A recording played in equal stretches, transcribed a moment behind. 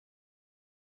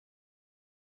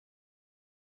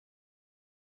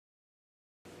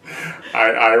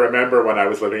I remember when I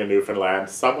was living in Newfoundland,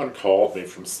 someone called me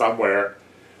from somewhere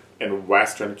in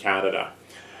Western Canada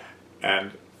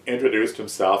and introduced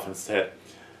himself and said,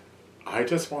 I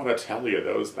just want to tell you,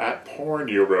 that porn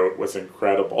you wrote was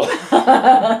incredible.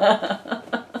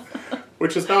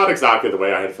 Which is not exactly the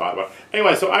way I had thought about it.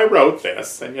 Anyway, so I wrote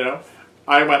this, and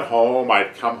I went home,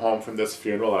 I'd come home from this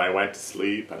funeral, and I went to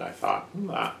sleep, and I thought,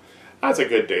 that's a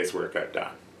good day's work I've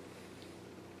done.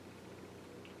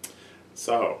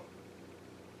 So,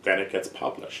 then it gets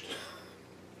published.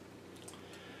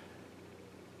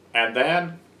 And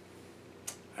then,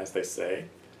 as they say,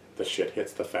 the shit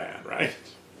hits the fan, right?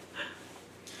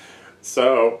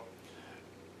 So,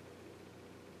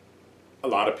 a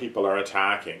lot of people are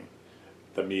attacking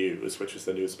the Muse, which is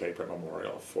the newspaper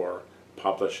memorial, for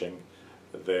publishing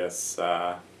this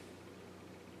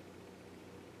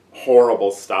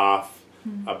horrible stuff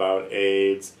about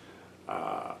AIDS.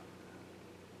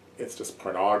 It's just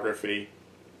pornography.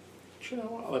 Which,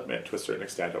 I'll admit to a certain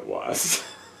extent it was.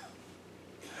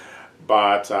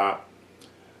 But, so,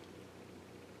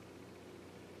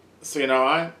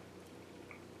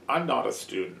 I'm not a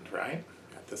student, right?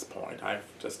 At this point, I've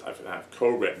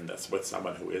co-written this with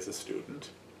someone who is a student.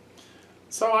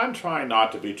 So I'm trying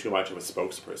not to be too much of a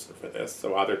spokesperson for this,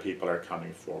 so other people are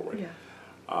coming forward.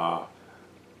 Yeah.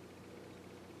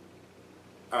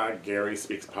 Gary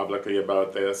speaks publicly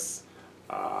about this.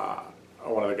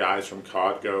 One of the guys from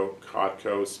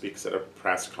CODCO speaks at a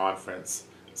press conference.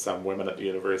 Some women at the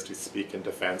university speak in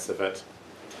defense of it.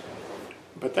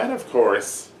 But then, of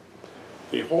course,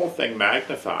 the whole thing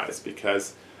magnifies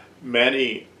because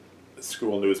many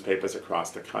school newspapers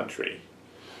across the country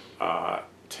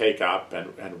take up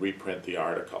and reprint the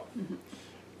article. Mm-hmm.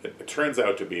 It turns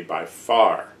out to be by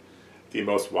far the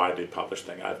most widely published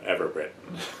thing I've ever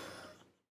written.